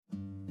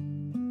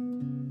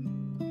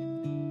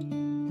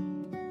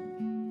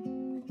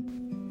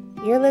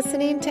You're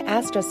listening to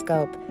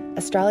Astroscope,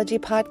 astrology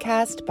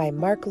podcast by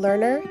Mark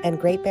Lerner and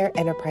Great Bear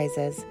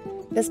Enterprises.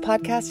 This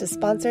podcast is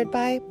sponsored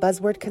by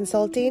Buzzword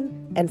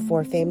Consulting and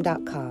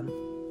forfame.com.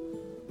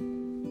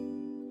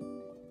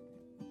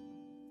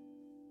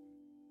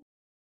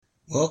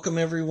 Welcome,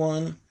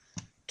 everyone,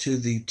 to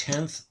the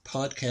 10th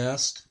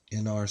podcast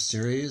in our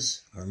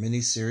series, our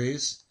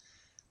mini-series,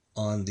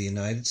 on the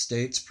United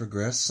States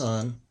progressed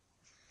Sun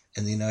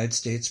and the United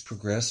States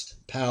progressed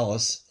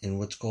Pallas in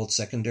what's called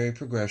secondary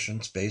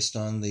progressions based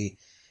on the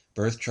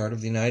birth chart of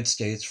the United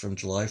States from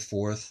July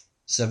 4th,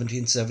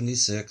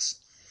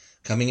 1776,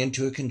 coming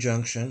into a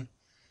conjunction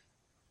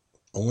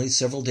only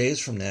several days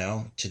from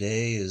now.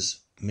 Today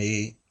is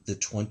May the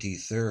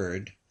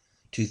 23rd,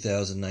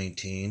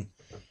 2019,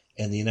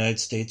 and the United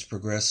States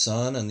progressed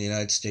Sun and the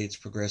United States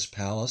progressed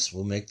Pallas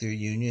will make their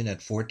union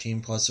at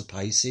 14 plus of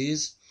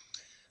Pisces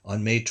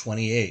on May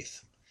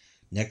 28th,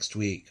 next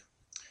week,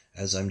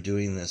 as I'm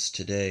doing this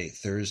today,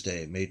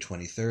 Thursday, May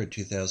 23rd,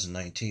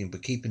 2019.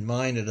 But keep in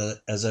mind,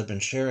 as I've been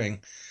sharing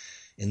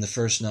in the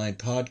first 9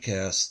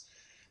 podcasts,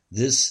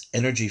 this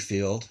energy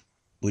field,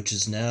 which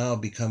is now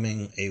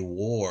becoming a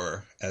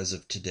war as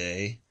of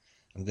today,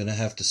 I'm going to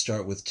have to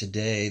start with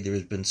today. There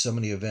has been so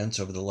many events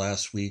over the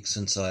last week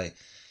since I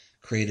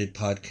created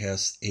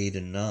podcasts 8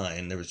 and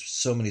 9. There was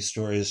so many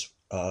stories.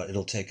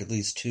 It'll take at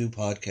least 2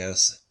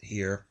 podcasts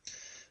here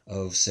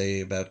of,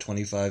 say, about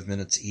 25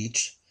 minutes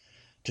each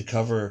to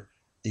cover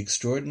the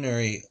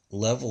extraordinary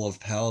level of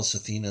Pallas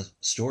Athena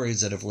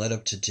stories that have led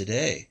up to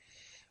today,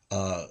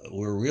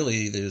 where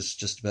really there's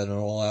just about an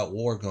all-out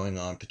war going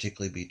on,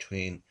 particularly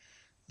between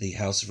the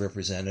House of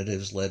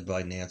Representatives, led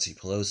by Nancy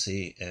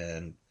Pelosi,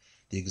 and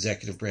the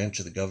executive branch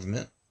of the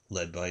government,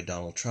 led by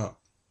Donald Trump.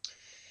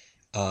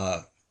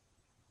 The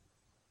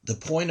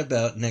point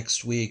about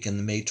next week and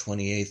the May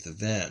 28th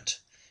event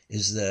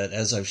is that,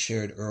 as I've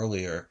shared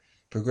earlier,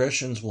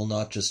 progressions will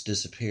not just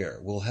disappear.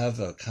 We'll have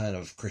a kind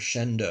of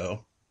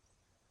crescendo,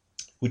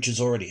 which is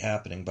already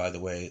happening, by the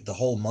way. The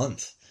whole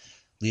month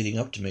leading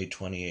up to May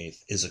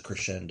 28th is a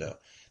crescendo.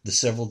 The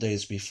several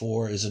days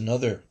before is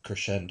another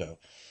crescendo.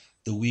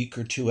 The week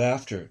or two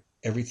after,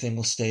 everything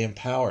will stay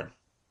empowered.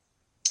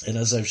 And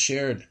as I've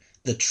shared,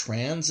 the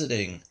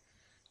transiting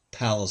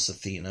Pallas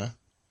Athena,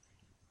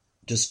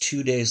 just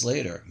 2 days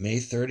later, May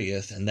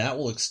 30th, and that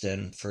will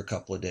extend for a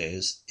couple of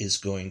days, is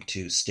going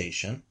to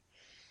station.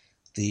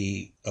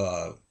 The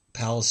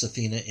Pallas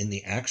Athena in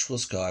the actual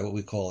sky, what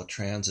we call a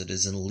transit,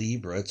 is in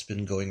Libra. It's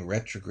been going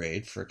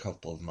retrograde for a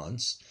couple of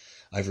months.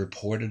 I've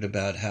reported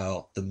about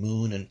how the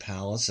moon and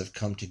Pallas have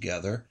come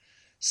together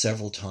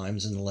several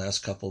times in the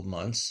last couple of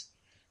months,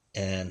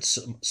 and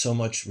so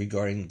much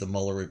regarding the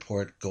Mueller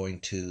report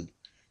going to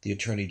the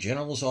Attorney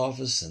General's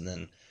office and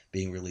then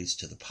being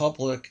released to the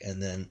public,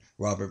 and then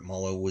Robert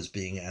Mueller was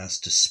being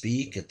asked to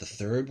speak at the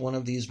third one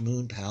of these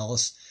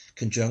moon-Pallas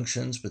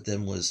conjunctions, but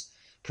then was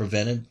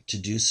prevented to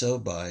do so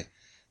by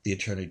the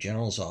Attorney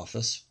General's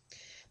office.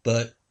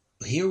 But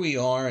here we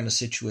are in a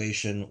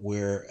situation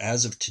where,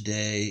 as of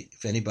today,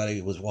 if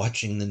anybody was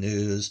watching the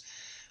news,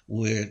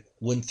 we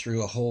went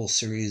through a whole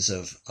series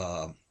of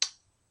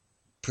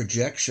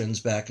projections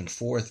back and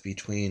forth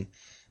between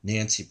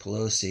Nancy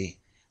Pelosi,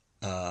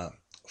 the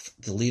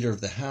leader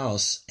of the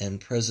House, and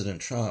President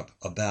Trump,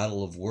 a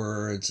battle of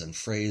words and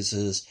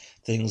phrases,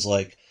 things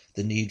like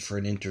the need for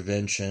an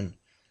intervention.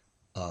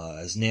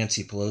 As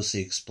Nancy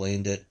Pelosi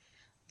explained it,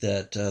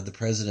 that the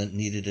president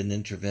needed an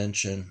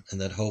intervention and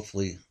that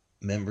hopefully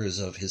members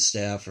of his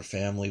staff or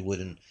family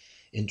would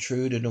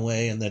intrude in a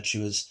way, and that she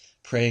was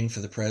praying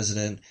for the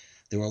president.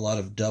 There were a lot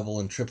of double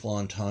and triple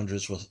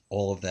entendres with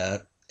all of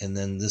that. And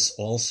then this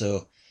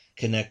also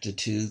connected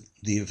to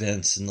the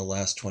events in the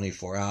last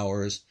 24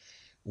 hours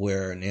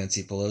where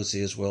Nancy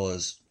Pelosi, as well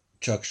as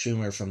Chuck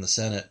Schumer from the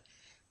Senate,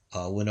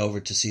 went over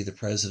to see the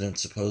president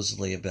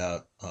supposedly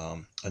about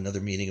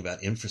another meeting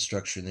about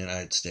infrastructure in the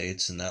United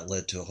States, and that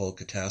led to a whole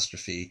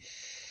catastrophe.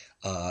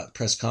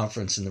 Press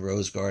conference in the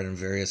Rose Garden,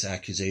 various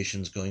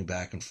accusations going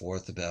back and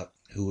forth about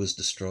who was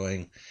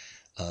destroying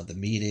the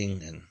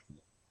meeting and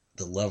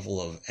the level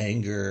of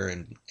anger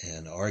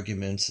and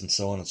arguments and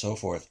so on and so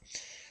forth.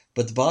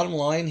 But the bottom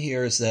line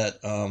here is that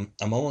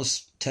I'm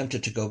almost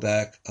tempted to go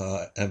back,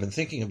 I've been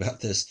thinking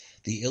about this,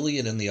 the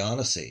Iliad and the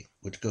Odyssey,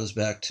 which goes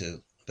back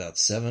to about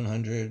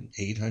 700,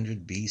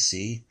 800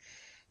 BC,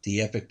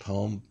 the epic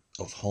poem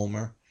of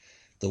Homer,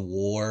 the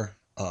war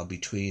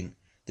between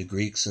the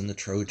Greeks and the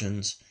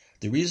Trojans.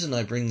 The reason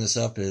I bring this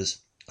up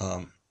is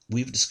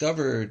we've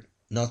discovered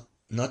not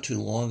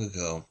too long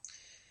ago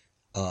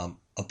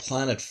a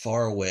planet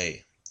far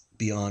away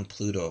beyond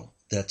Pluto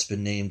that's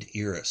been named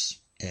Eris.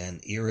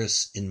 And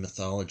Eris in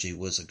mythology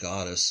was a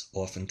goddess,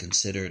 often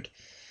considered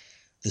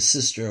the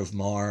sister of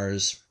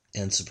Mars,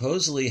 and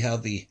supposedly how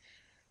the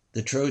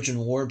Trojan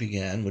War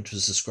began, which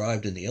was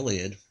described in the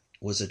Iliad,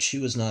 was that she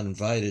was not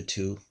invited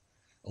to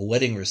a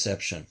wedding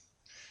reception.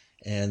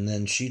 And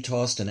then she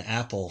tossed an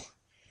apple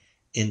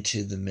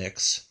into the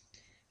mix,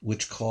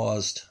 which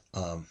caused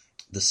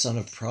the son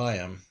of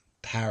Priam,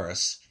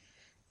 Paris,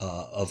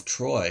 of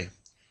Troy,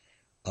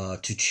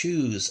 to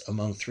choose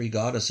among three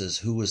goddesses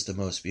who was the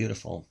most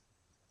beautiful.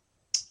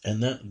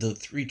 And the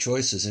three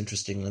choices,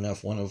 interestingly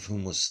enough, one of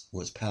whom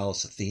was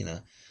Pallas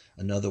Athena,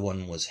 another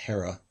one was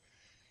Hera,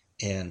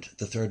 and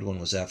the third one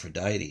was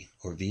Aphrodite,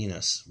 or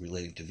Venus,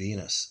 relating to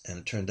Venus. And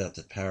it turned out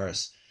that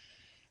Paris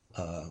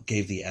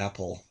gave the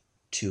apple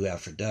to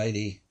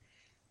Aphrodite.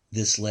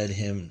 This led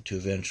him to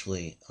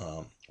eventually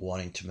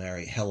wanting to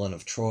marry Helen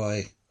of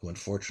Troy, who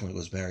unfortunately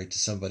was married to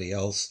somebody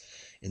else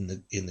in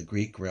the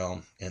Greek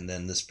realm, and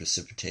then this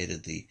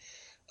precipitated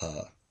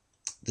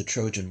the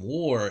Trojan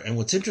War. And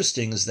what's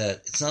interesting is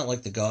that it's not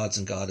like the gods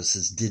and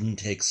goddesses didn't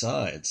take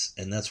sides,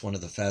 and that's one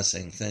of the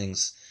fascinating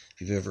things.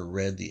 If you've ever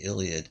read the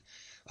Iliad,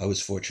 I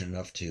was fortunate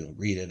enough to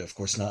read it, of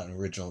course not in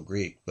original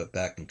Greek, but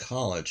back in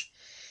college.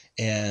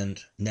 And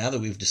now that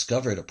we've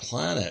discovered a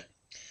planet,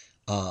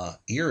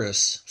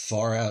 Eris,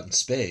 far out in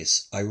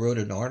space, I wrote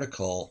an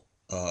article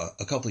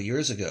a couple of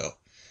years ago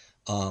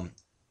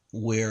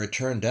where it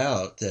turned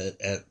out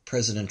that at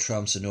President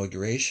Trump's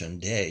inauguration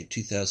day,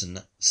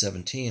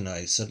 2017,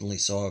 I suddenly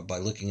saw by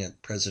looking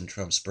at President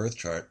Trump's birth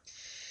chart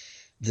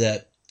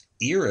that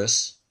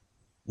Eris,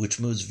 which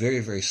moves very,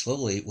 very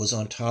slowly, was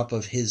on top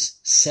of his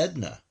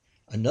Sedna,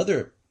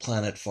 another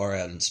planet far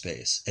out in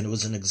space, and it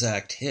was an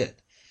exact hit.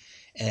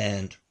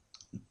 And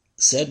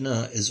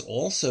Sedna is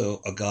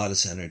also a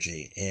goddess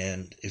energy,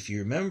 and if you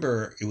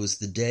remember, it was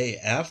the day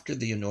after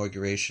the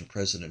inauguration of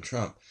President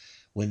Trump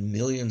when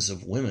millions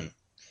of women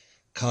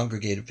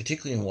congregated,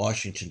 particularly in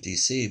Washington,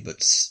 D.C.,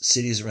 but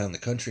cities around the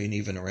country and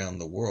even around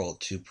the world,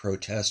 to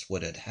protest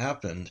what had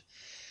happened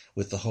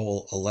with the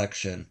whole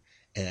election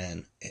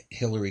and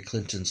Hillary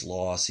Clinton's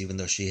loss, even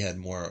though she had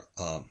more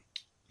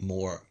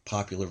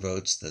popular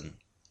votes than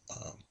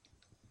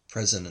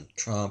President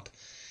Trump,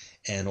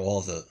 and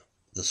all the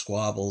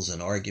squabbles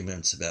and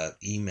arguments about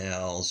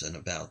emails and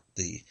about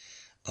the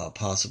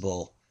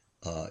possible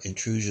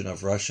intrusion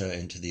of Russia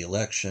into the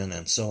election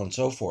and so on and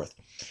so forth.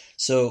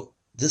 So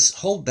this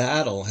whole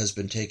battle has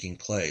been taking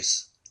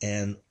place.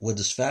 And what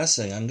is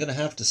fascinating, I'm going to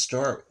have to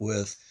start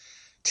with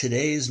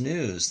today's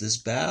news, this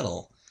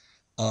battle,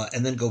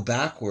 and then go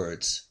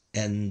backwards.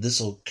 And this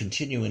will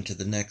continue into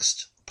the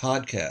next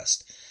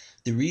podcast.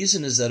 The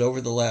reason is that over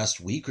the last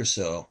week or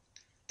so,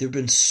 there have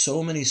been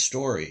so many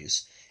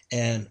stories.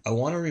 And I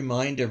want to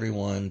remind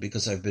everyone,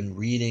 because I've been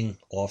reading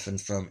often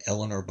from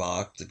Eleanor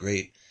Bach, the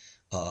great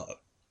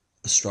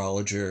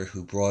astrologer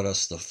who brought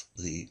us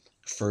the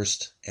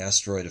first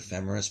asteroid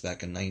ephemeris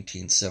back in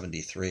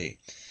 1973.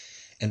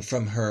 And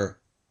from her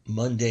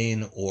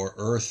mundane or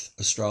earth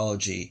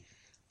astrology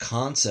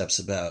concepts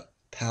about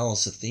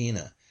Pallas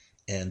Athena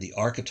and the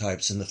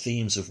archetypes and the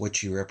themes of which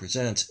she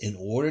represents, in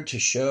order to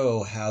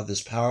show how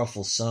this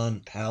powerful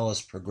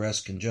Sun-Pallas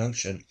progress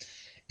conjunction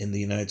in the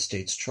United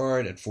States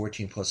chart at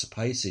 14 plus a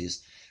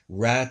Pisces,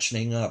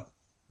 ratcheting up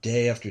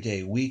day after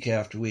day, week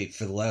after week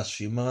for the last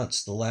few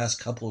months, the last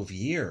couple of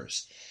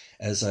years.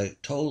 As I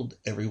told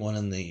everyone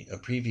in the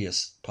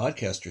previous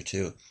podcast or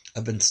two,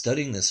 I've been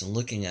studying this and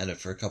looking at it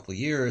for a couple of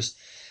years,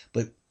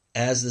 but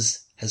as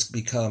this has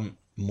become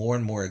more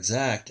and more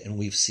exact, and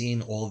we've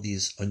seen all of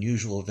these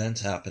unusual events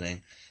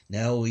happening,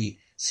 now we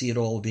see it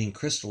all being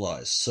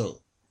crystallized.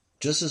 So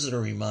just as a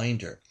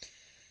reminder,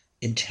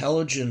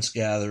 intelligence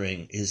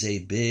gathering is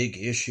a big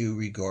issue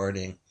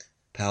regarding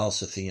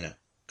Pallas Athena,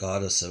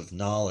 goddess of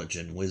knowledge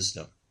and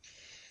wisdom.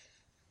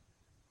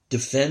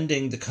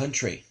 Defending the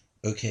country.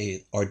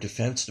 Okay, our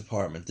Defense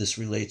Department, this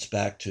relates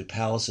back to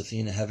Pallas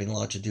Athena having a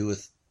lot to do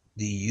with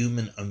the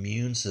human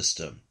immune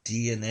system,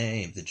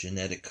 DNA, the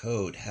genetic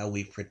code, how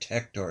we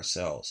protect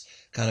ourselves,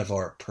 kind of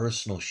our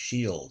personal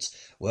shields.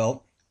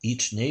 Well,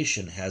 each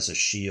nation has a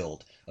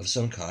shield of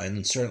some kind,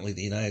 and certainly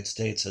the United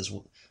States has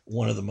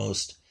one of the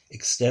most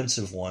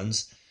extensive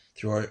ones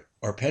through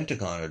our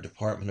Pentagon, our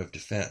Department of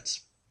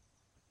Defense.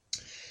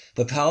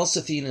 But Pallas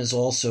Athena is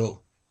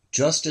also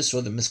justice,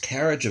 or the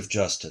miscarriage of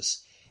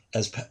justice,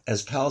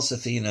 as Pallas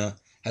Athena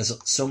has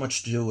so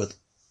much to do with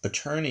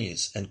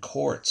attorneys and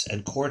courts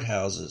and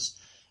courthouses,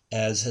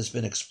 as has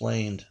been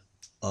explained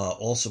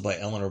also by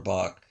Eleanor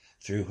Bach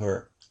through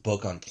her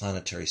book on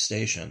planetary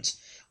stations,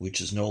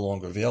 which is no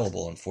longer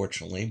available,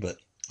 unfortunately, but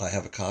I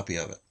have a copy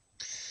of it.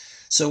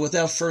 So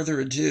without further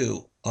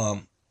ado,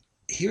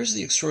 here's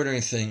the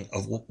extraordinary thing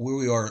of where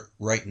we are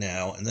right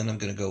now, and then I'm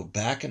going to go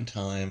back in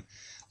time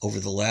over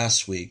the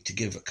last week to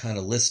give a kind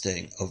of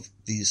listing of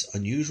these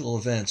unusual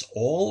events,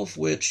 all of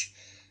which,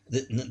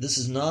 this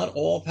is not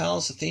all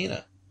Pallas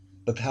Athena,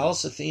 but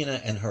Pallas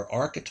Athena and her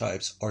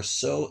archetypes are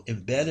so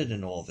embedded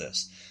in all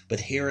this.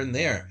 But here and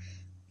there,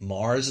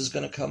 Mars is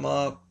going to come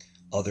up,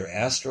 other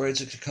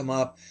asteroids are going to come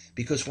up,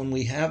 because when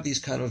we have these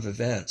kind of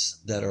events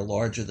that are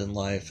larger than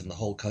life and the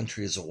whole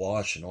country is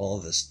awash in all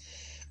of this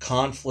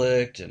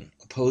conflict and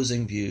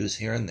opposing views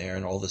here and there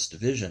and all this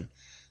division,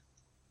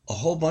 a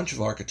whole bunch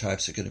of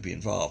archetypes are going to be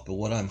involved. But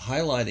what I'm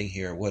highlighting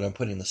here, what I'm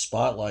putting the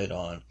spotlight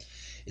on,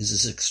 is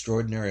this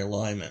extraordinary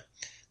alignment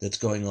that's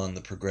going on in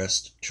the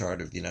progressed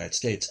chart of the United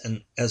States.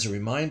 And as a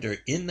reminder,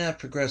 in that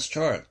progressed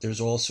chart,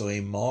 there's also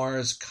a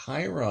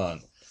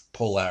Mars-Chiron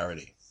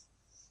polarity,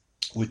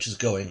 which is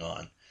going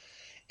on.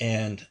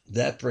 And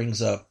that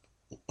brings up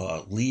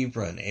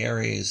Libra and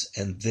Aries,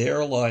 and their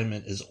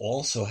alignment is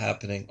also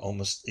happening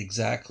almost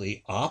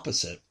exactly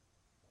opposite,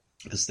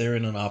 because they're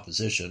in an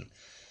opposition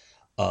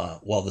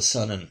while the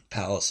Sun and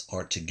Pallas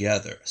are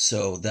together.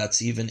 So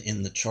that's even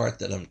in the chart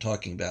that I'm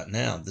talking about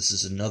now. This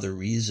is another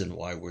reason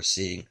why we're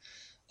seeing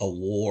a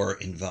war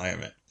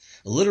environment.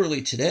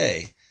 Literally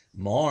today,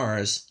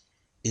 Mars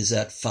is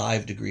at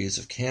 5 degrees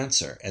of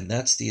Cancer, and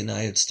that's the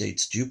United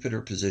States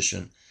Jupiter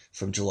position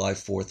from July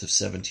 4th of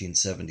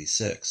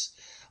 1776.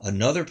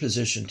 Another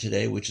position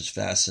today, which is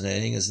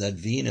fascinating, is that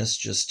Venus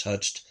just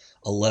touched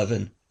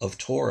 11 of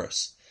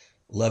Taurus.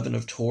 11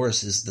 of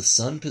Taurus is the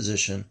Sun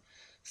position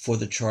for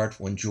the chart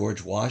when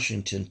George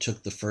Washington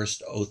took the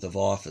first oath of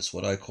office,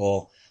 what I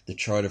call the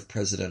chart of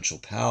presidential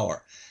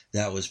power.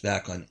 That was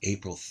back on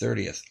April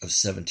 30th of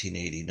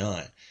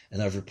 1789.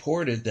 And I've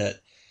reported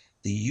that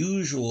the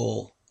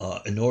usual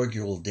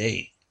inaugural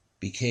date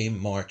became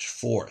March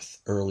 4th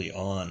early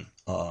on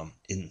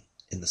in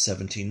the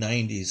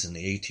 1790s and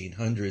the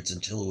 1800s,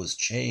 until it was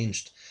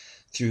changed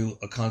through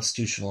a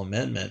constitutional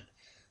amendment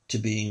to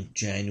being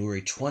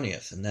January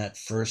 20th. And that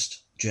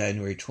first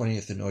January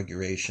 20th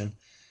inauguration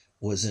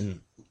was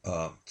in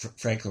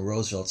Franklin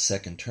Roosevelt's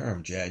second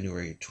term,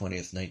 January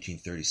 20th,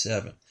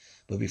 1937.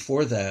 But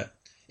before that,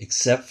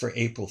 except for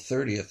April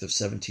 30th of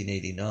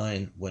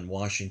 1789, when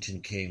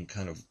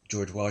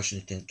George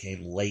Washington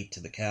came late to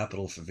the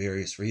Capitol for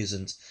various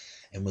reasons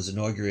and was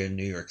inaugurated in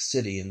New York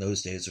City. In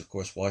those days, of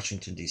course,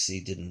 Washington, D.C.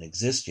 didn't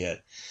exist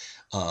yet,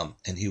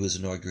 and he was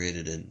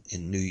inaugurated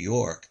in New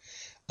York.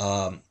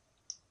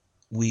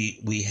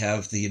 We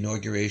have the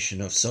inauguration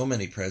of so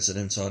many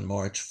presidents on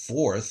March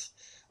 4th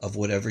of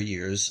whatever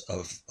years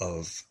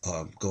of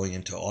going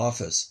into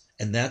office,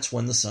 and that's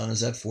when the Sun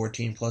is at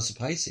 14 plus of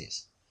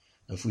Pisces.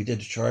 If we did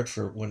a chart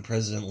for when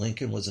President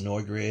Lincoln was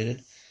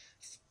inaugurated,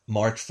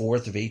 March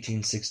 4th of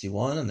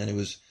 1861, and then he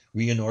was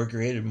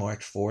re-inaugurated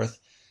March 4th,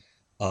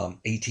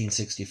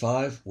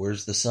 1865,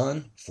 where's the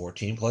Sun?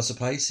 14 plus of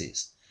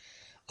Pisces.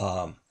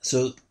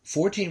 So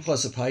 14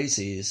 plus of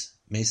Pisces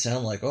may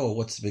sound like, oh,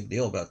 what's the big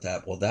deal about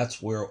that? Well,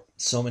 that's where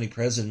so many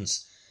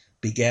presidents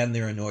began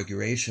their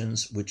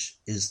inaugurations, which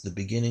is the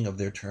beginning of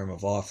their term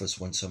of office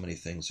when so many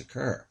things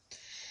occur.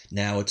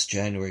 Now it's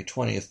January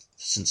 20th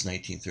since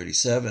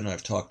 1937.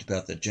 I've talked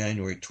about that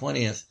January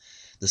 20th,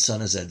 the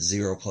Sun is at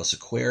 0 plus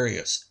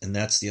Aquarius, and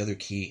that's the other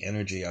key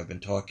energy I've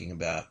been talking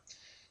about,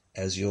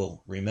 as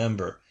you'll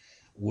remember,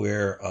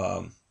 where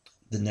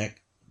the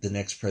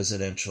next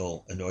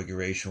presidential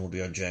inauguration will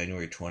be on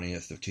January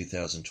 20th of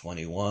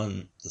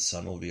 2021. The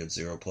Sun will be at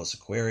 0 plus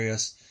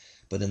Aquarius.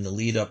 But in the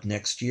lead up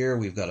next year,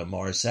 we've got a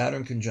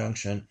Mars-Saturn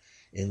conjunction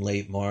in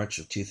late March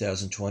of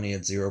 2020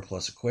 at 0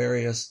 plus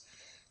Aquarius.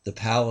 The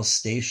Pallas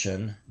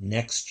station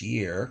next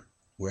year,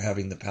 we're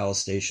having the Pallas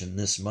station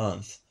this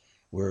month,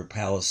 where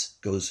Pallas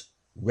goes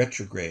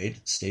retrograde,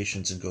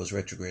 stations and goes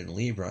retrograde in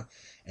Libra,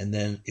 and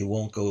then it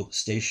won't go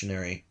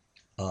stationary.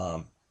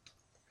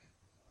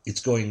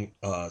 It's going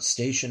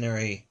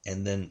stationary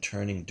and then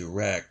turning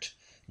direct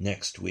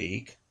next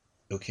week,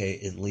 okay,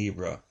 in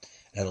Libra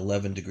at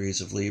 11 degrees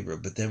of Libra.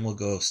 But then we'll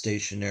go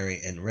stationary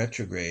and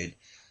retrograde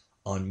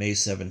on May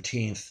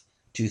 17th,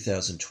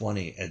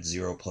 2020 at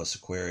 0 plus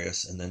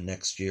Aquarius. And then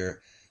next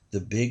year,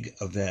 the big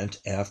event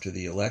after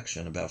the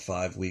election, about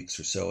 5 weeks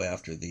or so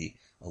after the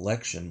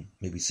election,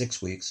 maybe 6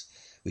 weeks,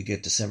 we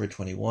get December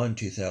 21,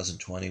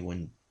 2020,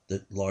 when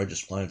the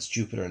largest planets,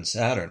 Jupiter and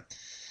Saturn,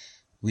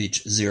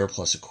 reach 0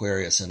 plus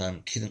Aquarius, and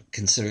I'm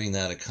considering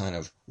that a kind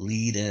of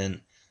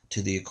lead-in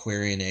to the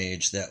Aquarian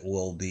age that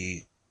will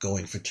be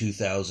going for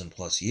 2,000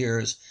 plus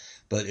years,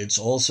 but it's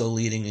also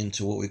leading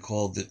into what we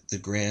call the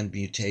grand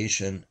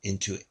mutation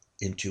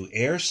into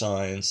air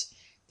signs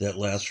that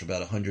last for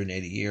about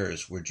 180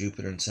 years, where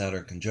Jupiter and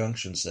Saturn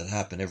conjunctions that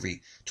happen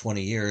every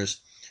 20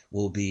 years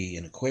will be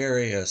in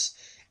Aquarius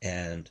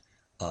and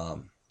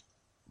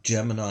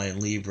Gemini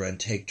and Libra, and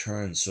take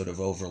turns sort of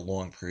over a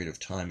long period of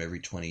time every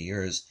 20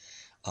 years.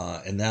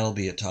 And that'll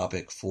be a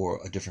topic for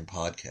a different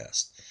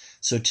podcast.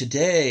 So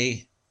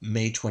today,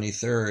 May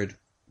 23rd,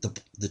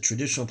 the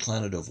traditional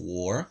planet of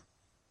war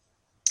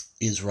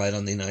is right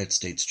on the United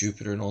States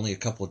Jupiter, and only a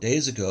couple of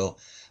days ago,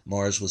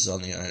 Mars was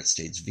on the United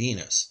States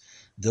Venus.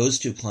 Those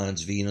two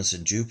planets, Venus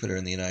and Jupiter,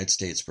 in the United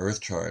States birth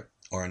chart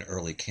are in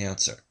early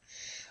Cancer.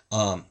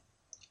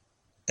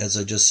 As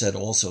I just said,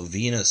 also,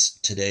 Venus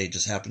today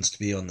just happens to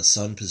be on the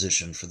Sun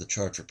position for the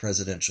chart for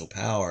presidential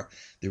power.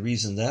 The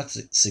reason that's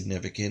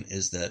significant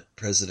is that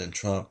President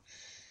Trump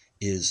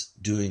is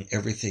doing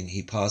everything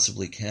he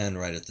possibly can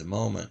right at the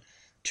moment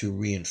to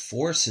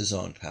reinforce his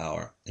own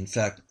power. In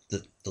fact,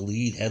 the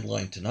lead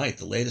headline tonight,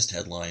 the latest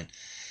headline,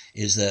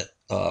 is that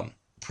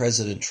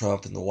President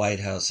Trump and the White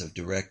House have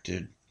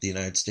directed the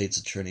United States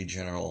Attorney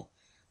General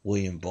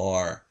William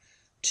Barr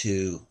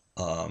to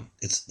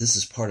this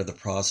is part of the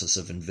process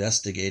of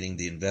investigating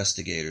the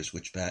investigators,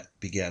 which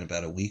began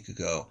about a week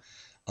ago,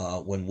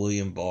 when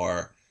William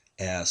Barr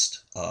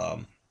asked a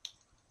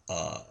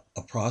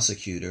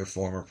prosecutor,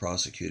 former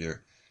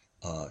prosecutor,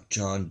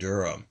 John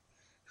Durham,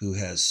 who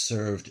has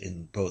served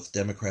in both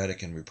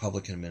Democratic and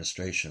Republican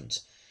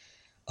administrations,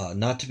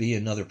 not to be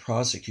another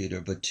prosecutor,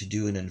 but to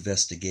do an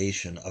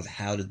investigation of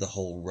how did the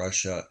whole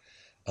Russia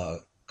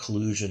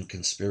collusion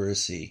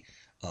conspiracy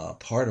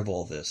part of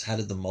all this, how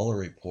did the Mueller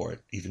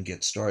report even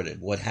get started,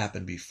 what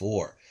happened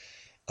before?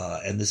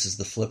 And this is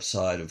the flip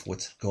side of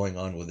what's going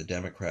on with the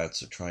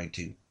Democrats are trying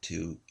to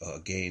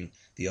gain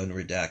the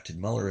unredacted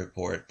Mueller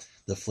report.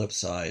 The flip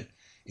side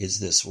is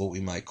this, what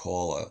we might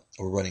call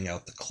a running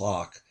out the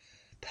clock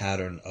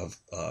pattern of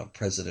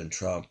President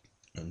Trump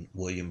and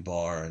William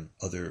Barr and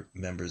other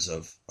members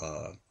of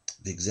the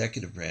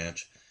executive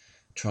branch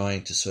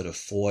trying to sort of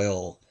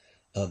foil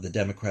the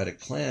Democratic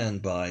plan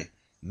by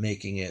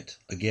making it,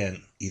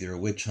 again, either a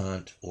witch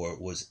hunt or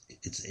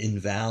it's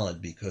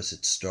invalid because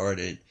it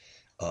started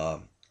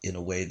in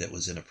a way that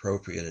was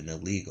inappropriate and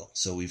illegal.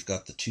 So we've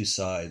got the two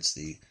sides,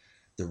 the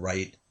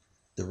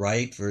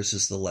right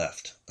versus the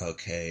left,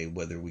 okay,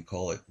 whether we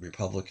call it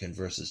Republican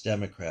versus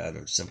Democrat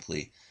or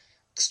simply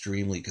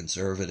extremely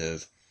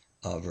conservative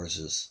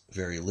versus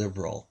very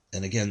liberal.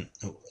 And again,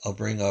 I'll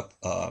bring up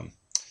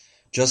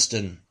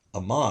Justin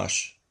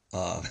Amash,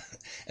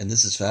 and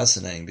this is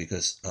fascinating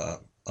because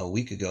a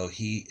week ago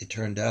it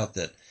turned out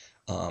that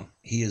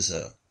he is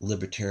a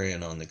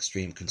libertarian on the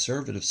extreme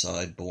conservative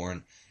side,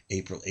 born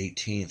April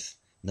 18th,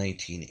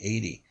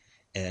 1980,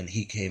 and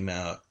he came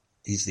out,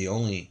 he's the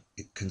only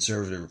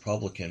conservative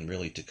Republican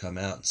really to come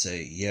out and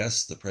say,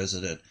 yes, the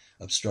president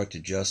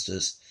obstructed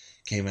justice,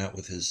 came out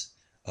with his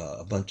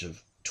a bunch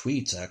of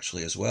tweets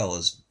actually, as well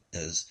as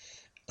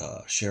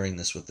sharing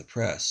this with the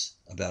press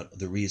about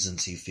the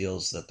reasons he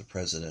feels that the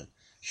president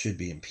should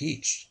be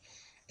impeached.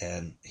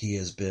 And he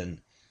has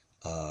been,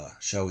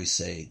 shall we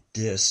say,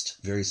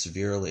 dissed very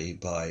severely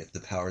by the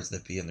powers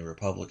that be in the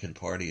Republican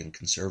Party and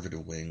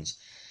conservative wings.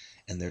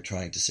 And they're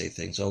trying to say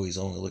things, oh, he's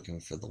only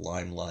looking for the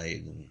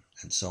limelight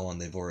and so on.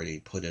 They've already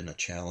put in a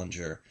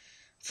challenger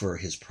for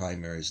his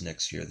primaries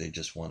next year. They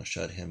just want to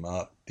shut him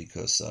up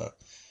because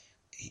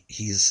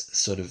he's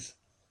sort of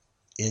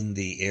in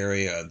the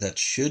area that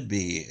should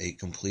be a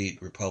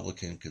complete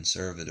Republican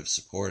conservative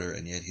supporter,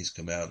 and yet he's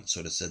come out and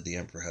sort of said the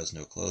emperor has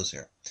no clothes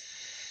here.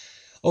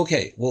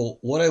 Okay, well,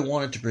 what I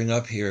wanted to bring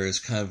up here is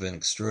kind of an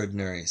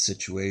extraordinary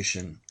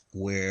situation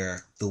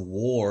where the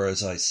war,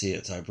 as I see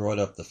it, I brought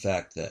up the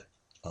fact that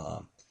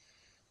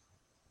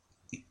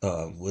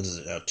what is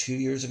it, 2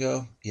 years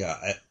ago?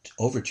 Yeah,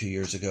 over 2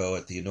 years ago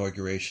at the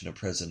inauguration of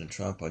President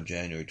Trump on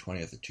January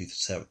 20th of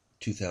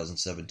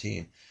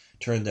 2017,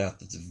 turned out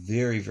that the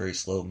very, very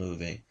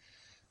slow-moving,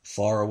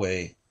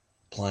 far-away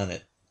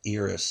planet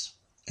Eris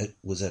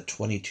was at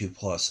 22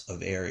 plus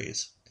of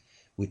Aries,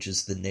 which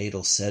is the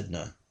natal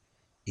Sedna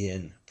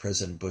in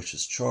President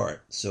Bush's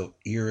chart. So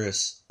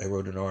Eris, I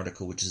wrote an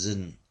article which is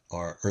in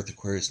our Earth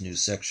Aquarius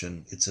news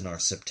section. It's in our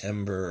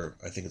September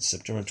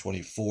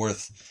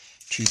 24th,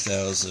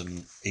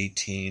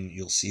 2018.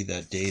 You'll see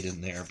that date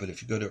in there. But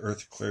if you go to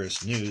Earth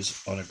Aquarius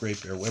News on a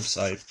Great Bear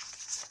website,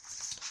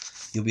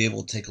 you'll be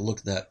able to take a look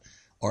at that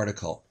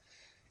article.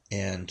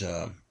 And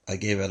I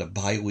gave out a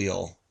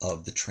bi-wheel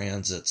of the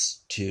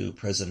transits to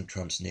President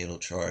Trump's natal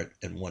chart,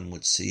 and one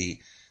would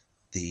see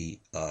the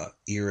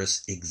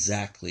Eris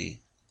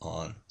exactly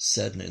on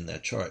Sedna in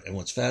that chart. And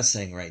what's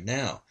fascinating right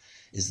now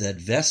is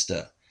that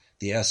Vesta,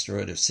 the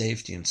asteroid of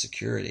safety and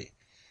security,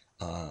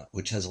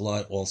 which has a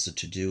lot also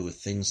to do with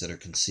things that are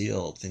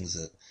concealed, things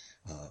that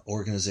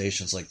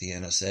organizations like the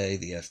NSA,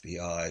 the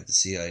FBI, the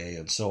CIA,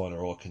 and so on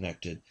are all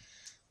connected,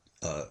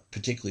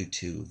 particularly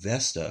to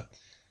Vesta.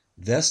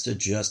 Vesta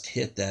just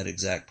hit that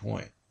exact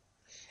point,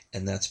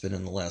 and that's been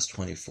in the last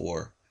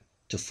 24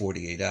 to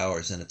 48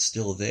 hours, and it's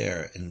still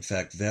there. And in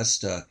fact,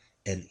 Vesta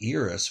and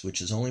Eris, which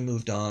has only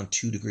moved on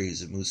 2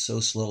 degrees, it moves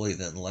so slowly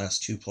that in the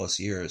last 2+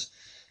 years,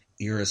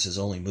 Eris has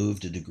only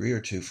moved a degree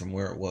or two from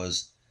where it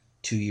was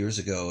 2 years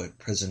ago at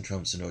President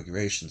Trump's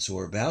inauguration. So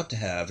we're about to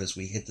have, as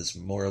we hit this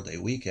Memorial Day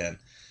weekend,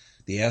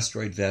 the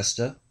asteroid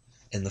Vesta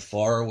and the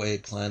faraway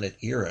planet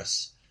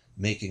Eris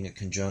making a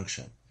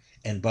conjunction.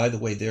 And by the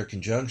way, their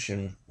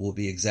conjunction will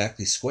be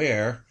exactly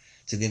square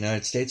to the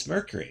United States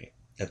Mercury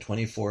at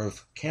 24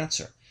 of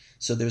Cancer.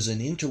 So there's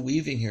an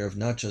interweaving here of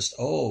not just,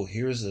 oh,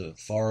 here's a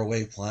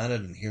faraway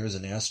planet and here's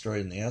an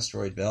asteroid in the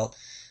asteroid belt,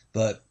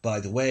 but by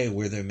the way,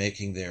 where they're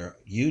making their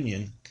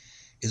union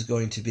is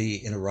going to be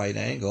in a right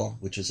angle,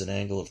 which is an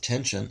angle of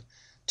tension,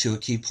 to a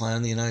key planet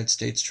in the United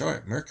States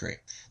chart, Mercury.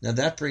 Now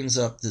that brings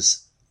up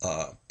this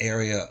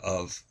area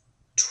of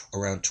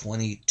around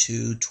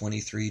 22,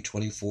 23,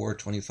 24,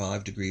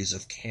 25 degrees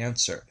of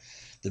Cancer,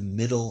 the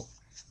middle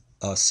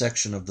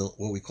section of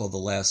what we call the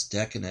last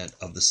decanate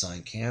of the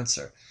sign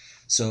Cancer.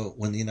 So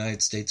when the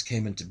United States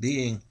came into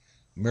being,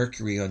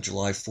 Mercury on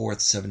July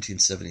 4th,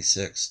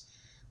 1776,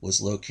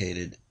 was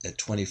located at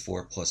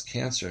 24 plus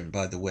Cancer, and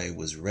by the way,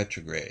 was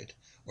retrograde,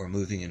 or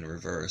moving in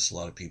reverse. A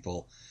lot of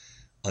people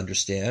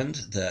understand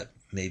that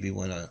maybe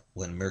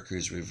when Mercury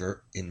is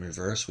in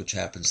reverse, which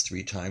happens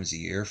 3 times a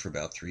year for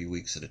about 3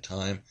 weeks at a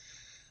time,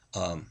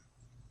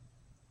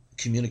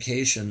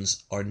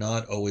 communications are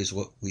not always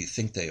what we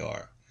think they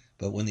are.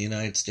 But when the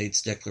United States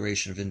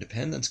Declaration of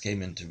Independence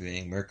came into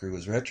being, Mercury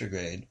was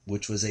retrograde,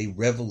 which was a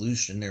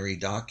revolutionary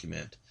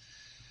document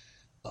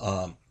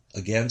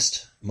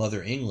against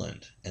Mother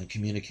England and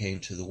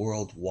communicating to the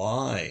world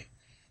why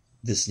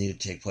this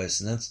needed to take place.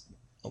 And that's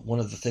one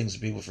of the things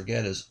that people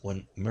forget is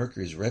when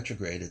Mercury is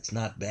retrograde, it's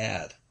not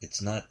bad.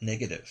 It's not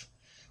negative.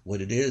 What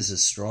it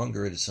is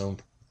stronger at its own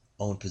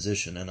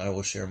position. And I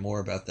will share more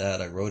about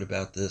that. I wrote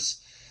about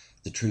this,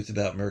 The Truth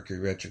About Mercury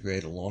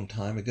Retrograde, a long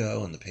time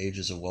ago in the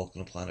pages of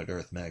Welcome to Planet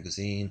Earth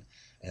magazine.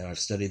 And I've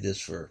studied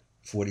this for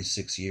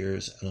 46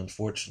 years. And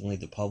unfortunately,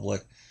 the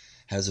public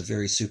has a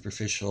very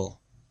superficial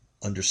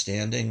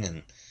understanding,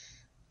 and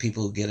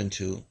people who get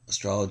into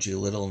astrology a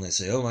little and they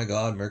say, oh my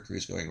God, Mercury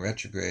is going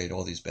retrograde,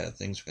 all these bad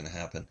things are going to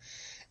happen.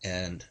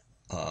 And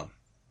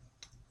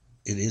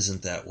it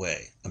isn't that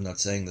way. I'm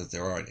not saying that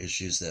there aren't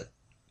issues that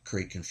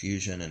create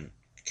confusion and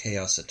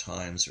chaos at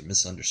times or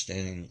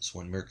misunderstandings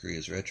when Mercury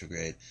is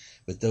retrograde,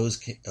 but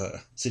those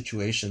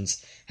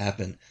situations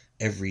happen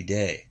every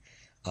day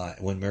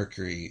when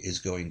Mercury is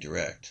going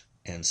direct.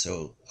 And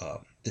so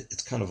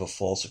it's kind of a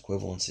false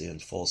equivalency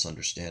and false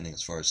understanding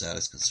as far as that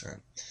is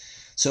concerned.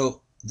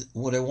 So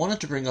what I wanted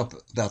to bring up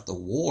about the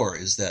war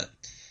is that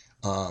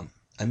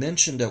I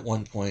mentioned at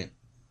one point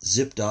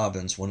Zip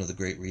Dobbins, one of the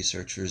great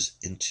researchers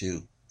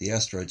into the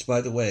asteroids.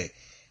 By the way,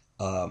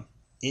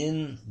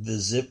 in the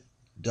Zip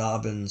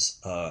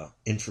Dobbins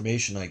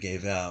information I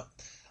gave out,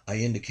 I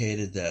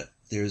indicated that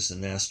there's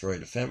an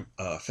asteroid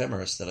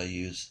ephemeris that I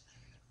use.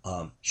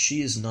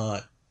 She is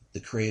not the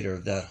creator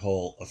of that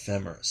whole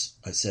ephemeris.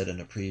 I said in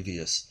a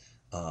previous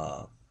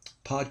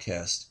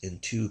podcast in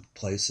 2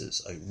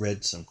 places, I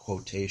read some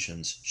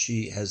quotations.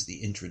 She has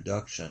the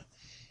introduction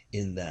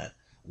in that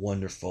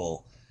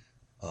wonderful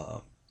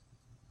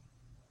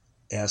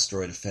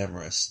asteroid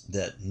ephemeris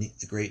that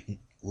the great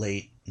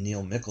late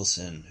Neil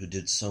Mickelson, who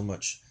did so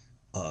much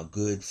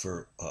good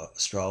for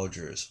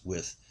astrologers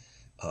with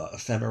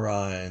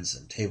ephemerides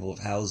and table of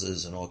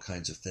houses and all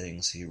kinds of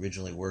things. He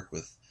originally worked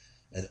with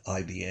at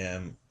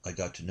IBM. I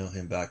got to know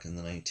him back in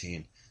the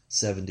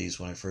 1970s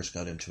when I first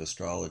got into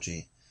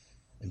astrology.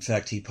 In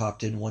fact, he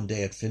popped in one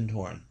day at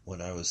Findhorn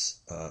when I was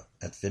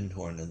at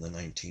Findhorn in the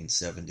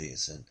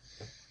 1970s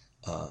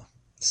and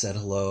said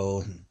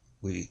hello, and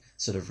we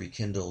sort of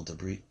rekindled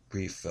a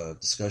brief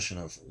discussion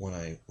of when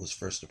I was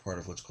first a part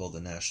of what's called the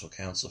National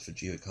Council for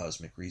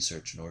Geocosmic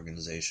Research, an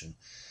organization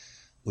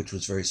which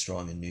was very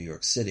strong in New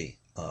York City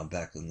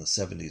back in the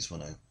 70s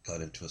when I got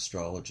into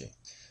astrology.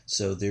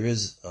 So there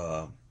is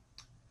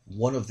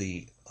one of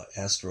the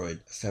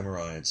asteroid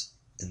ephemerides,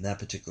 in that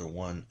particular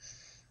one,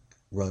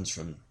 runs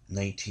from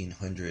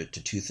 1900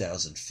 to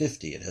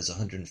 2050. It has a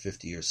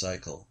 150-year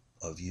cycle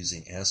of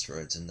using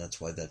asteroids, and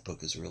that's why that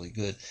book is really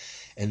good.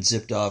 And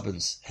Zip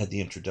Dobbins had the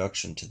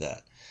introduction to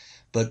that.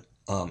 But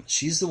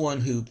she's the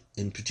one who,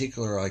 in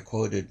particular, I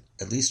quoted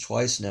at least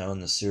twice now in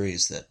the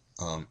series that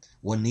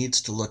one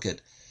needs to look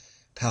at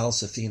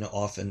Pallas Athena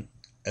often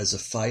as a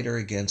fighter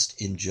against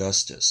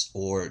injustice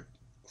or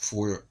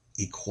for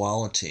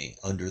equality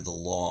under the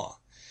law.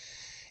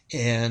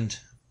 And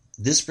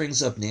this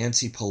brings up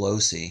Nancy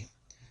Pelosi,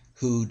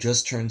 who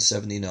just turned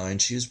 79.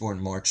 She was born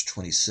March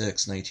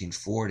 26,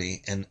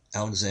 1940, and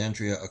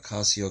Alexandria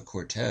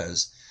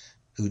Ocasio-Cortez,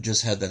 who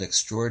just had that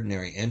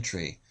extraordinary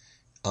entry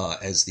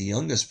as the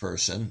youngest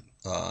person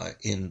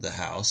in the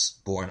House,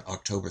 born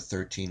October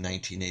 13,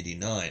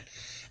 1989.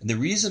 And the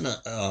reason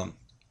I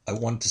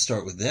wanted to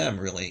start with them,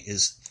 really,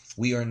 is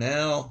we are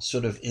now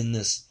sort of in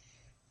this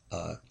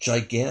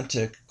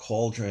gigantic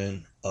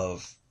cauldron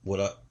of what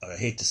I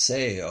hate to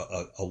say,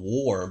 a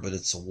war, but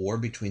it's a war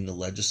between the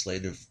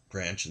legislative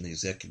branch and the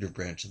executive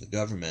branch of the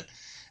government.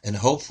 And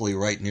hopefully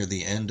right near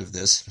the end of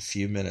this, in a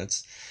few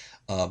minutes,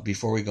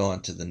 before we go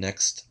on to the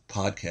next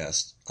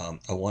podcast,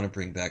 I want to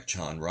bring back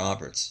John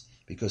Roberts,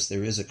 because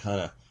there is a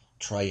kind of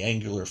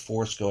triangular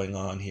force going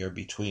on here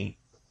between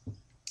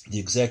the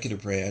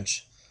executive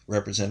branch,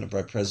 represented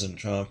by President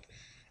Trump,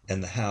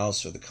 and the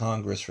House or the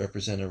Congress,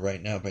 represented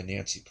right now by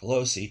Nancy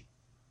Pelosi,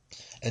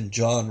 and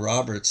John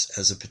Roberts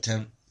as a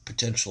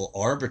potential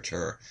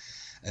arbiter,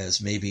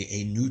 as maybe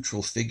a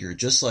neutral figure.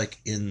 Just like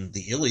in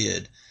the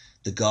Iliad,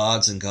 the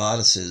gods and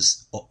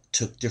goddesses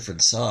took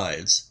different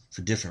sides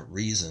for different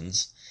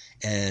reasons,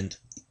 and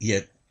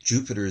yet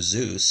Jupiter,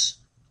 Zeus,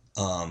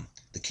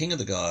 the king of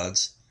the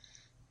gods,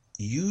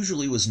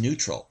 usually was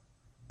neutral.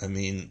 I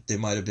mean, there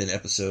might have been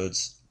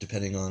episodes,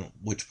 depending on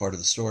which part of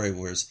the story,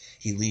 where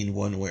he leaned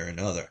one way or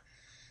another.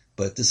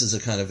 But this is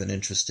a kind of an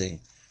interesting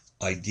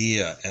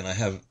idea, and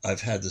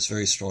I've had this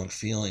very strong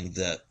feeling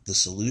that the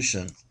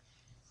solution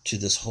to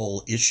this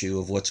whole issue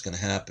of what's going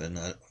to happen,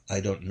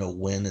 I don't know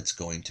when it's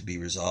going to be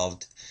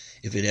resolved,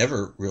 if it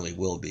ever really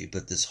will be,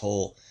 but this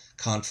whole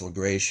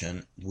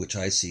conflagration, which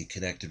I see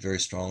connected very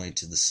strongly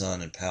to the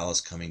Sun and Pallas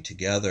coming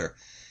together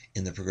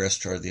in the progress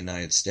chart of the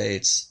United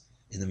States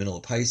in the middle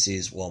of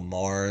Pisces, while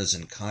Mars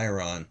and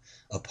Chiron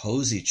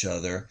oppose each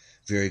other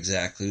very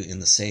exactly in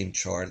the same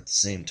chart at the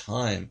same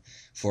time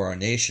for our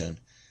nation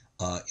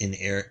in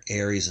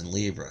Aries and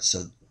Libra.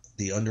 So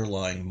the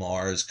underlying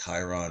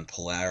Mars-Chiron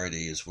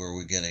polarity is where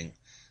we're getting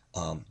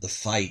the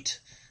fight,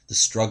 the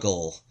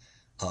struggle,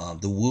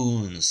 the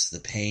wounds, the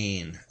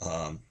pain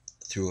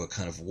through a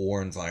kind of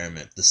war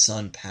environment. The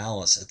Sun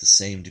Palace at the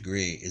same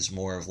degree is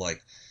more of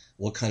like,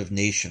 what kind of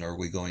nation are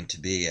we going to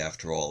be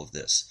after all of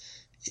this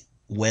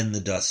when the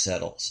dust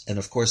settles? And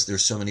of course,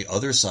 there's so many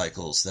other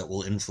cycles that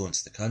will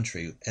influence the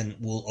country and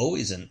will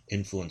always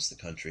influence the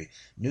country.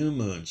 New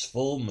moons,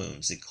 full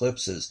moons,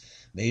 eclipses,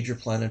 major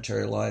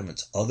planetary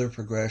alignments, other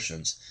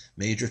progressions,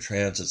 major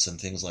transits, and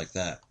things like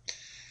that.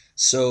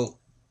 So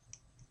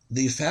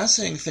the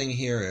fascinating thing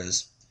here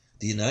is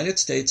the United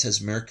States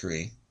has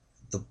Mercury,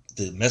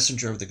 the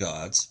messenger of the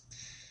gods,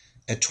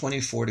 at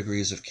 24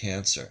 degrees of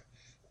Cancer.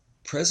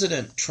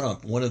 President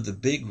Trump, one of the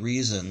big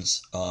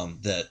reasons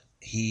that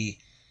he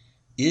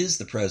is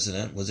the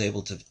president, was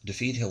able to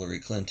defeat Hillary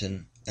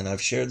Clinton, and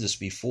I've shared this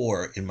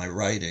before in my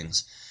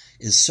writings,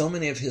 is so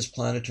many of his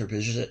planetary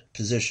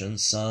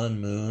positions, sun,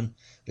 moon,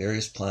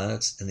 various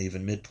planets, and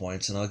even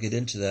midpoints, and I'll get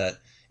into that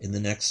in the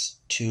next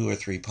 2 or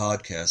 3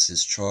 podcasts,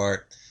 his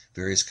chart,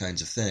 various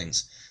kinds of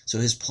things. So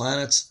his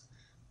planets,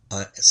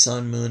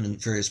 sun, moon,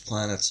 and various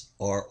planets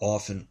are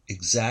often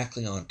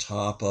exactly on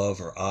top of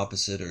or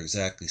opposite or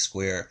exactly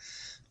square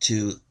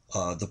to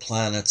the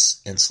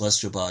planets and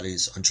celestial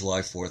bodies on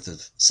July 4th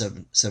of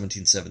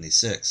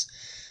 1776.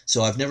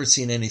 So I've never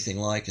seen anything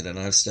like it, and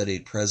I've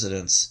studied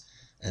presidents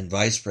and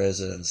vice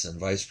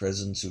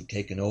presidents who've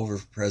taken over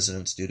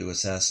presidents due to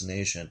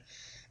assassination,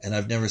 and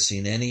I've never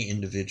seen any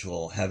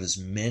individual have as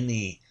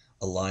many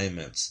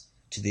alignments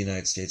to the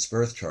United States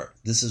birth chart.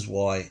 This is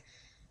why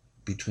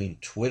between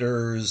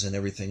Twitters and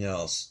everything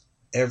else,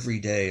 every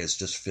day is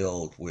just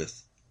filled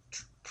with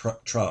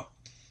Trump.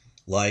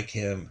 Like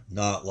him,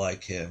 not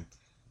like him,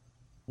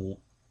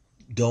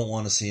 don't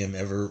want to see him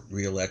ever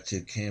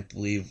reelected, can't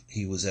believe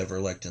he was ever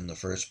elected in the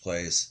first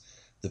place.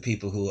 The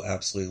people who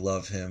absolutely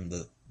love him,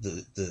 the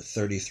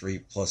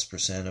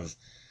 33+% of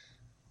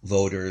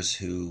voters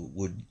who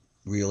would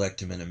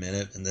reelect him in a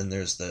minute, and then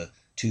there's the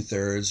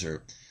 2/3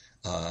 or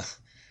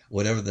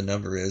whatever the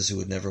number is who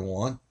would never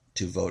want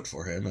to vote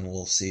for him, and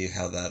we'll see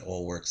how that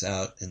all works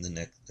out in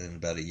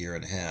about a year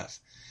and a half.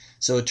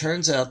 So it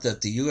turns out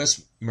that the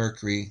U.S.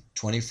 Mercury,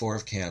 24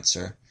 of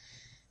Cancer,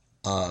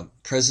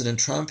 President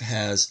Trump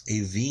has a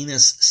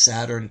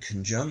Venus-Saturn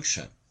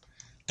conjunction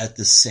at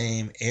the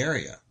same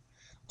area.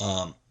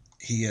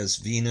 He has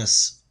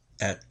Venus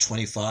at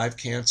 25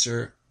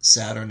 Cancer,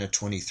 Saturn at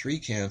 23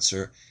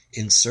 Cancer,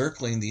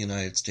 encircling the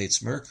United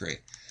States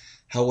Mercury.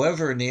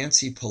 However,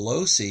 Nancy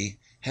Pelosi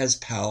has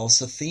Pallas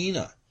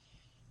Athena.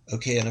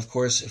 Okay, and of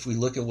course, if we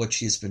look at what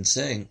she's been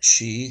saying,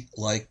 she,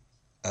 like,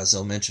 as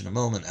I'll mention in a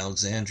moment,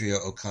 Alexandria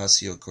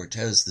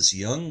Ocasio-Cortez, this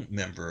young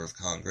member of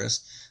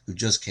Congress who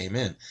just came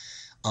in,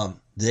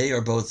 they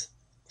are both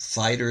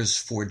fighters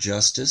for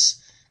justice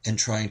and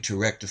trying to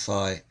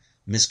rectify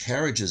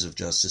miscarriages of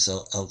justice.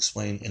 I'll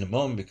explain in a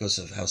moment because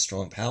of how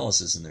strong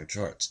Pallas is in their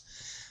charts.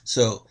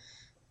 So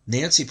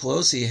Nancy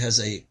Pelosi has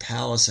a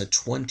Pallas at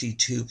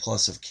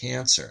 22+ of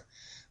Cancer,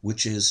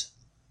 which is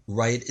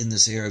right in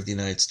this area of the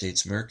United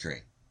States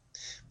Mercury.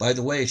 By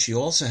the way, she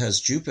also has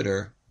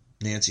Jupiter,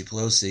 Nancy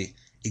Pelosi,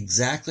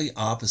 exactly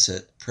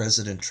opposite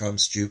President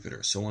Trump's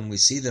Jupiter. So when we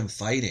see them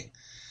fighting,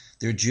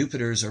 their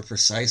Jupiters are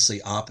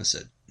precisely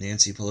opposite.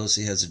 Nancy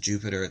Pelosi has a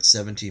Jupiter at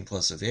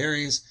 17+ of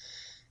Aries,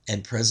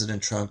 and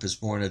President Trump is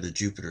born at a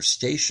Jupiter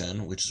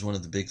station, which is one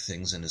of the big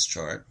things in his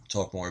chart. We'll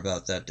talk more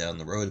about that down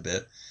the road a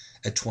bit,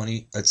 at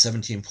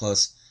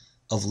 17+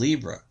 of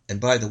Libra. And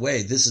by the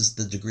way, this is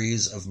the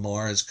degrees of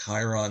Mars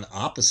Chiron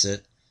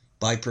opposite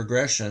by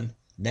progression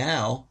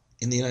now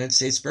in the United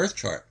States birth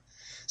chart.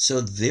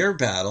 So their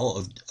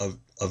battle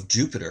of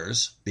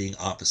Jupiters being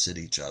opposite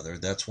each other,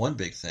 that's one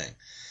big thing.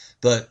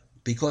 But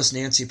because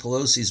Nancy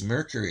Pelosi's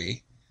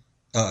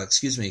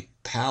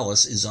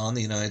Pallas is on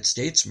the United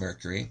States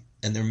Mercury,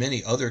 and there are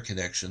many other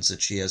connections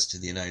that she has to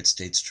the United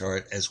States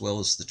chart, as well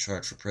as the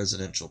chart for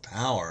presidential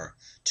power,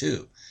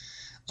 too.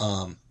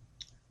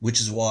 Which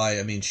is why,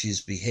 I mean,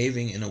 she's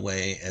behaving in a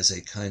way as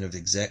a kind of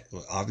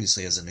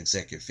obviously as an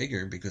executive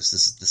figure, because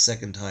this is the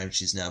second time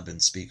she's now been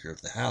Speaker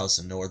of the House,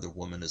 and no other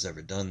woman has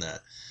ever done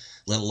that,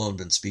 let alone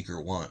been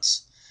Speaker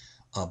once.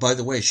 By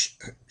the way,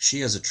 she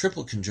has a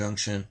triple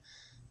conjunction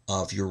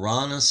of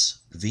Uranus,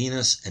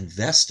 Venus, and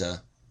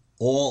Vesta,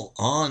 all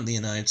on the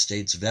United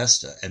States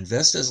Vesta. And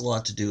Vesta has a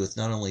lot to do with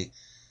not only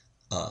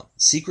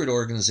secret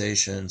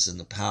organizations and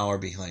the power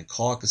behind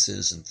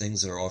caucuses and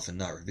things that are often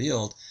not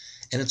revealed,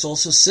 and it's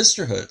also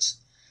sisterhoods.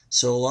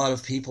 So a lot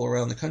of people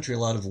around the country, a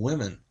lot of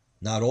women,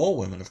 not all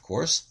women, of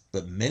course,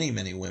 but many,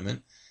 many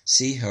women,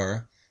 see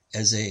her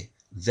as a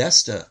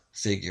Vesta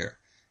figure,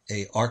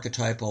 a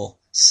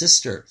archetypal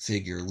sister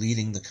figure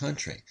leading the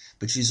country.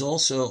 But she's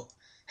also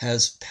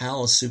has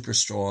Pallas super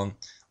strong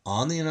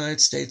on the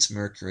United States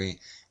Mercury,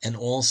 and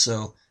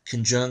also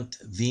conjunct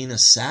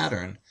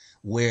Venus-Saturn,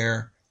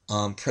 where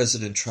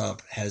President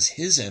Trump has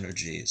his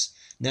energies.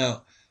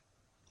 Now,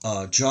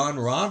 John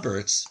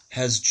Roberts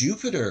has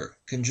Jupiter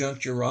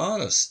conjunct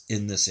Uranus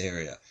in this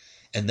area.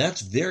 And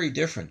that's very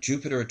different.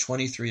 Jupiter at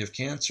 23 of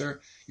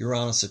Cancer,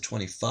 Uranus at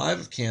 25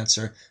 of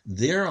Cancer.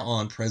 They're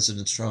on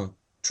President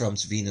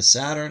Trump's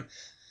Venus-Saturn.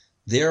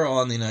 They're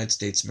on the United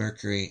States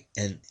Mercury.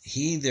 And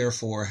he,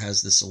 therefore,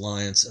 has this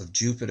alliance of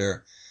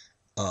Jupiter,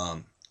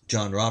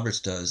 John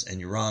Roberts does, and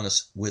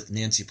Uranus with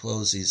Nancy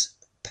Pelosi's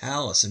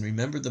Pallas. And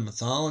remember the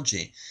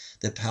mythology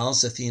that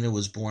Pallas Athena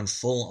was born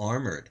full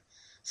armored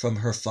from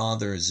her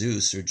father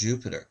Zeus or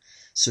Jupiter.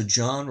 So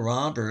John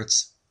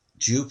Roberts,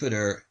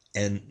 Jupiter,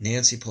 and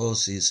Nancy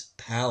Pelosi's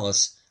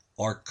Pallas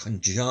are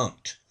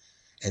conjunct.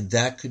 And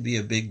that could be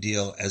a big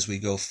deal as we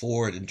go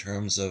forward in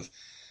terms of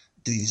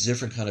these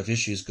different kind of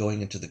issues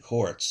going into the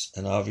courts.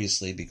 And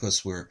obviously,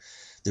 because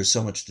there's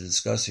so much to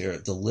discuss here,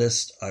 the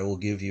list I will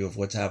give you of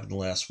what's happened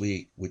last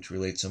week, which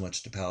relates so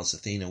much to Pallas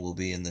Athena, will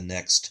be in the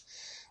next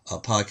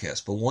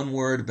podcast. But one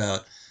word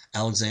about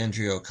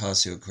Alexandria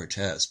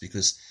Ocasio-Cortez,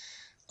 because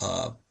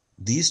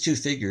these two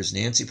figures,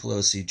 Nancy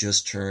Pelosi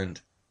just turned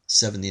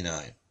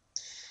 79,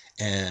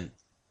 and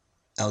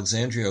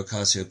Alexandria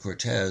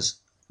Ocasio-Cortez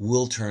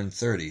will turn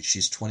 30.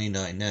 She's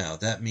 29 now.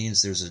 That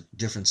means there's a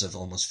difference of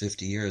almost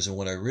 50 years. And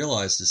what I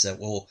realized is that,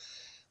 well,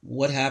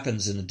 what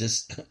happens in a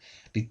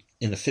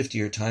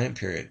 50-year time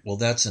period? Well,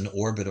 that's an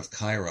orbit of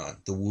Chiron,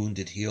 the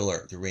wounded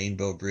healer, the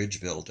rainbow bridge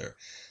builder,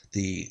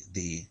 the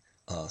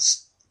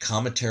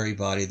cometary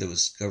body that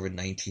was discovered in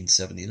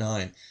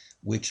 1979,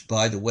 which,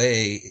 by the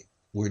way,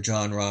 where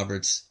John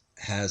Roberts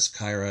has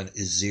Chiron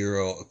is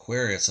 0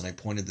 Aquarius. And I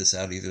pointed this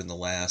out either in the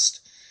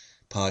last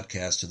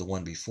podcast or the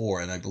one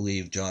before. And I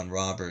believe John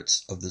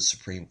Roberts of the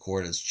Supreme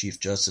Court as Chief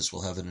Justice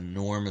will have an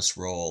enormous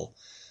role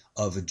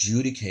of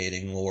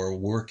adjudicating or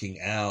working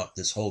out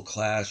this whole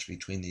clash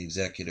between the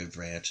executive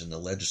branch and the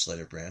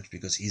legislative branch,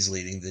 because he's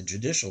leading the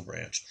judicial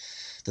branch,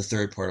 the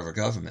third part of our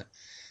government.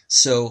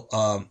 So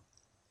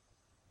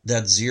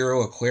that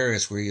 0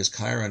 Aquarius where he has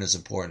Chiron is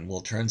important.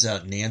 Well, it turns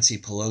out Nancy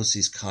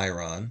Pelosi's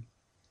Chiron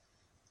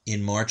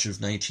in March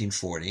of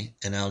 1940,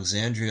 and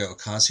Alexandria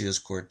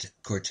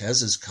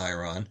Ocasio-Cortez's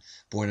Chiron,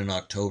 born in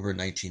October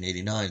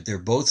 1989, they're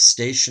both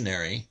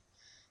stationary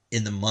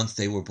in the month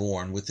they were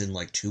born, within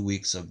like 2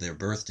 weeks of their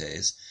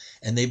birthdays,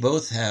 and they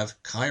both have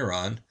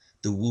Chiron,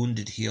 the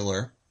wounded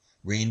healer,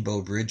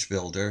 rainbow bridge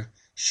builder,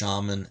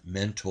 shaman,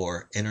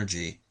 mentor,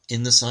 energy,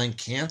 in the sign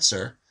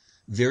Cancer,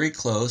 very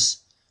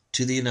close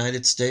to the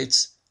United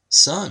States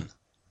sun.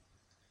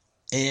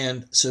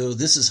 And so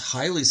this is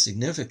highly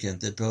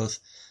significant that both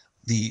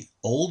the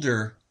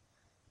older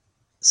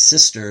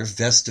sister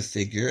Vesta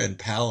figure and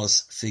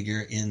Pallas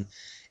figure in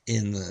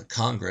the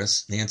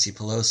Congress, Nancy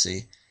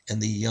Pelosi,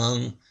 and the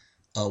young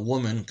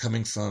woman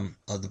coming from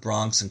the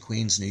Bronx and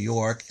Queens, New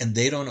York, and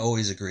they don't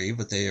always agree,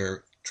 but they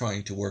are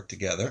trying to work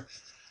together.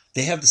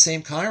 They have the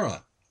same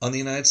Chiron on the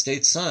United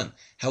States sun.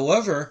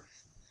 However,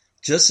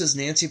 just as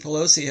Nancy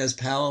Pelosi has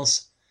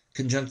Pallas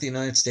conjunct the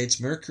United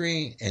States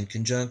Mercury and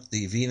conjunct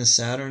the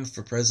Venus-Saturn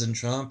for President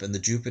Trump and the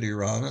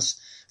Jupiter-Uranus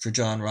for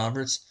John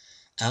Roberts,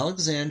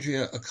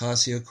 Alexandria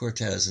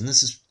Ocasio-Cortez, and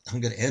this is, I'm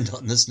going to end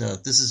on this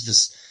note, this is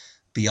just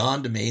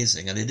beyond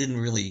amazing, and I didn't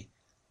really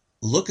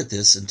look at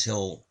this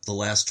until the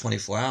last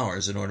 24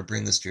 hours in order to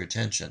bring this to your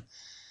attention.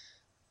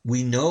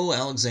 We know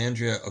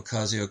Alexandria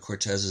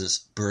Ocasio-Cortez's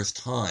birth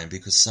time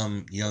because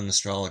some young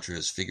astrologer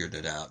has figured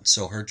it out.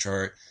 So her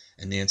chart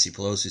and Nancy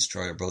Pelosi's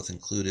chart are both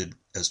included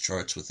as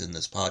charts within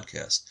this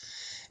podcast.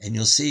 And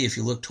you'll see, if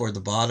you look toward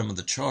the bottom of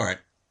the chart,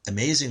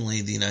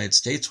 amazingly, the United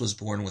States was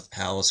born with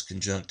Pallas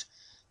conjunct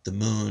the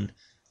moon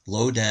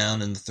low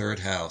down in the third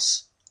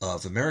house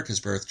of America's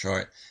birth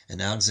chart,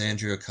 and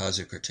Alexandria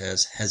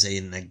Ocasio-Cortez has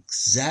an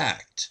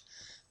exact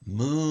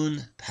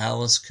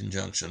moon-Pallas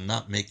conjunction. I'm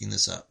not making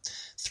this up.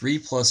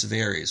 3+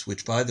 Varies,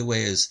 which, by the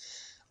way, is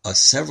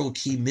several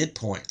key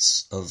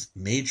midpoints of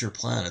major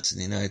planets in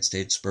the United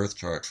States birth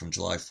chart from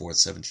July 4th,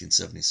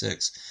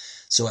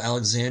 1776. So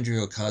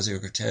Alexandria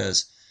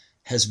Ocasio-Cortez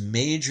has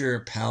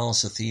major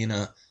Pallas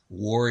Athena,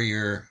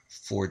 warrior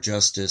for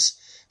justice,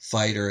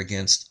 fighter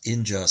against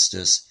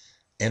injustice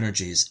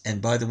energies.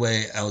 And by the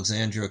way,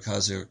 Alexandria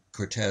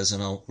Ocasio-Cortez,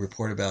 and I'll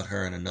report about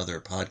her in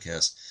another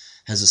podcast,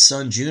 has a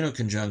Sun-Juno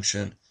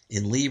conjunction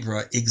in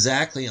Libra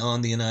exactly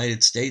on the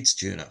United States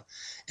Juno.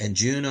 And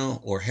Juno,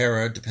 or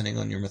Hera, depending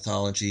on your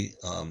mythology,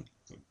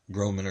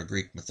 Roman or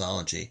Greek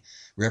mythology,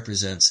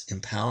 represents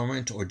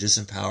empowerment or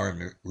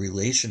disempowerment,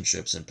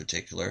 relationships in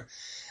particular,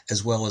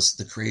 as well as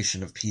the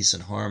creation of peace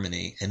and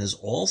harmony, and is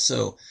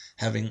also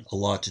having a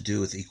lot to do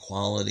with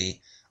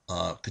equality,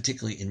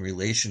 particularly in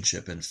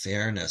relationship and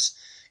fairness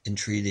in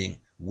treating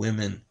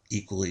women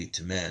equally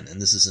to men.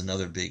 And this is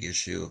another big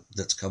issue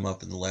that's come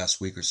up in the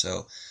last week or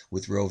so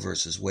with Roe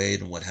versus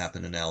Wade and what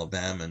happened in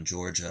Alabama and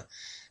Georgia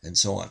and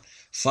so on.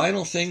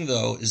 Final thing,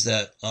 though, is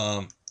that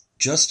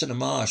Justin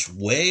Amash,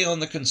 way on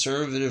the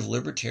conservative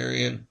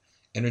libertarian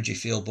energy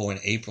field, born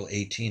April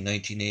 18,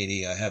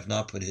 1980. I have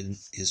not put in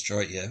his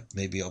chart yet.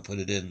 Maybe I'll put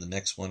it in the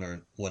next one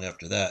or one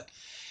after that.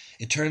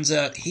 It turns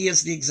out he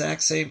has the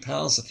exact same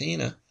Pallas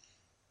Athena,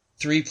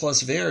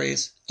 3+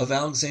 Varies, of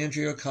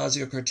Alexandria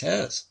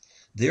Ocasio-Cortez.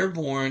 They're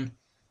born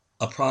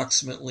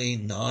approximately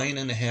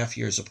 9.5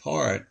 years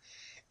apart,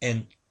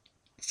 And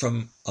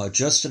from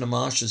Justin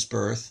Amash's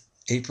birth,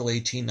 April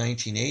 18,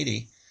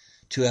 1980,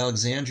 to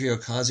Alexandria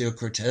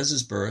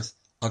Ocasio-Cortez's birth,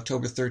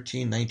 October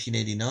 13,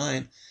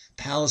 1989,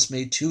 Pallas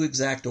made 2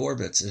 exact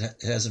orbits. It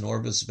has an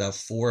orbit that's about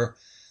four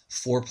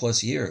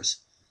plus years.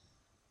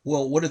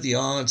 Well, what are the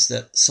odds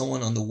that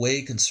someone on the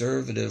way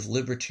conservative,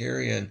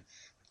 libertarian,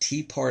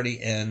 Tea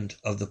Party end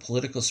of the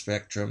political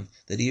spectrum,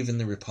 that even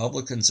the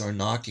Republicans are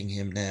knocking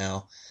him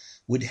now,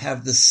 would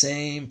have the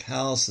same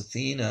Pallas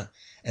Athena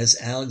as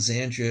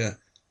Alexandria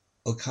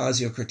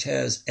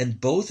Ocasio-Cortez? And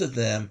both of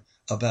them,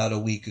 about a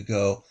week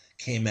ago,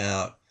 came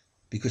out,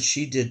 because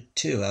she did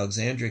too.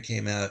 Alexandria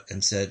came out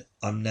and said,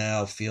 I'm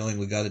now feeling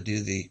we got to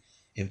do the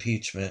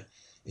impeachment.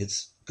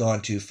 It's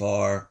gone too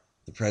far.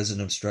 The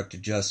president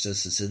obstructed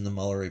justice. It's in the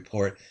Mueller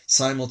report.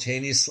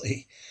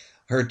 Simultaneously,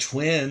 her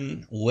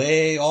twin,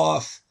 way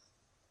off,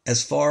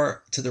 as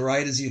far to the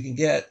right as you can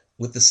get,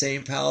 with the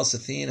same Pallas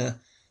Athena,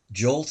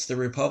 jolts the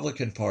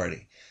Republican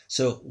Party.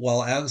 So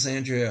while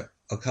Alexandria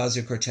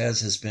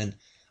Ocasio-Cortez has been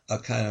a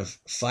kind of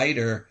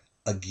fighter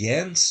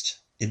against,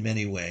 in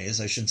many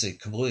ways, I shouldn't say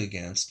completely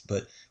against,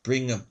 but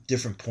bringing up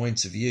different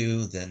points of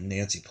view than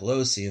Nancy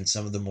Pelosi and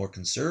some of the more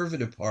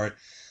conservative part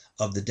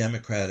of the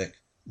Democratic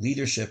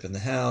leadership in the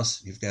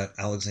House. You've got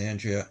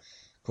Alexandria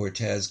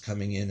Cortez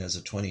coming in as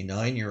a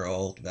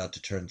 29-year-old, about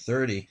to turn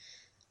 30,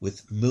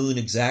 with Moon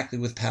exactly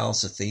with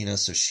Pallas Athena,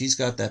 so she's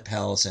got that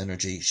Pallas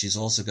energy. She's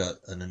also got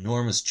an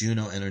enormous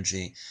Juno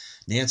energy.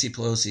 Nancy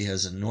Pelosi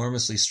has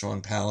enormously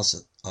strong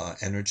Pallas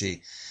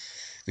energy,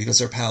 because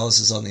her Pallas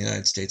is on the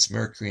United States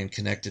Mercury and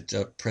connected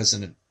to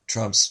President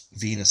Trump's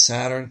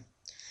Venus-Saturn,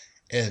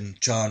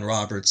 and John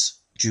Roberts'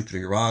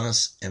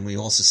 Jupiter-Uranus. And we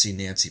also see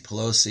Nancy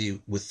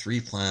Pelosi with 3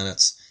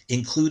 planets,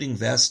 including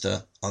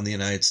Vesta on the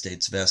United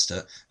States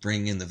Vesta,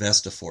 bringing in the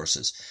Vesta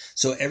forces.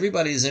 So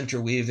everybody is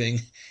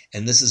interweaving,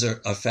 and this is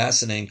a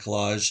fascinating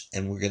collage,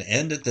 and we're going to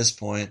end at this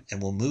point,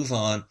 and we'll move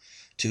on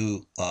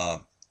to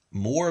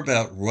more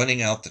about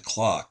running out the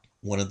clock,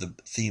 one of the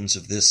themes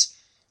of this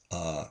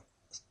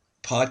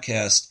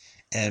podcast,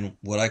 and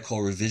what I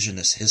call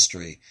revisionist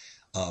history,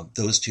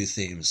 those 2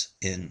 themes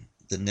in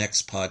the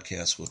next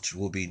podcast, which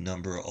will be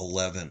number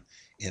 11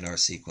 in our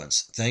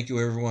sequence. Thank you,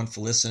 everyone, for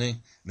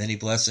listening. Many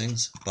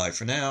blessings. Bye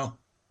for now.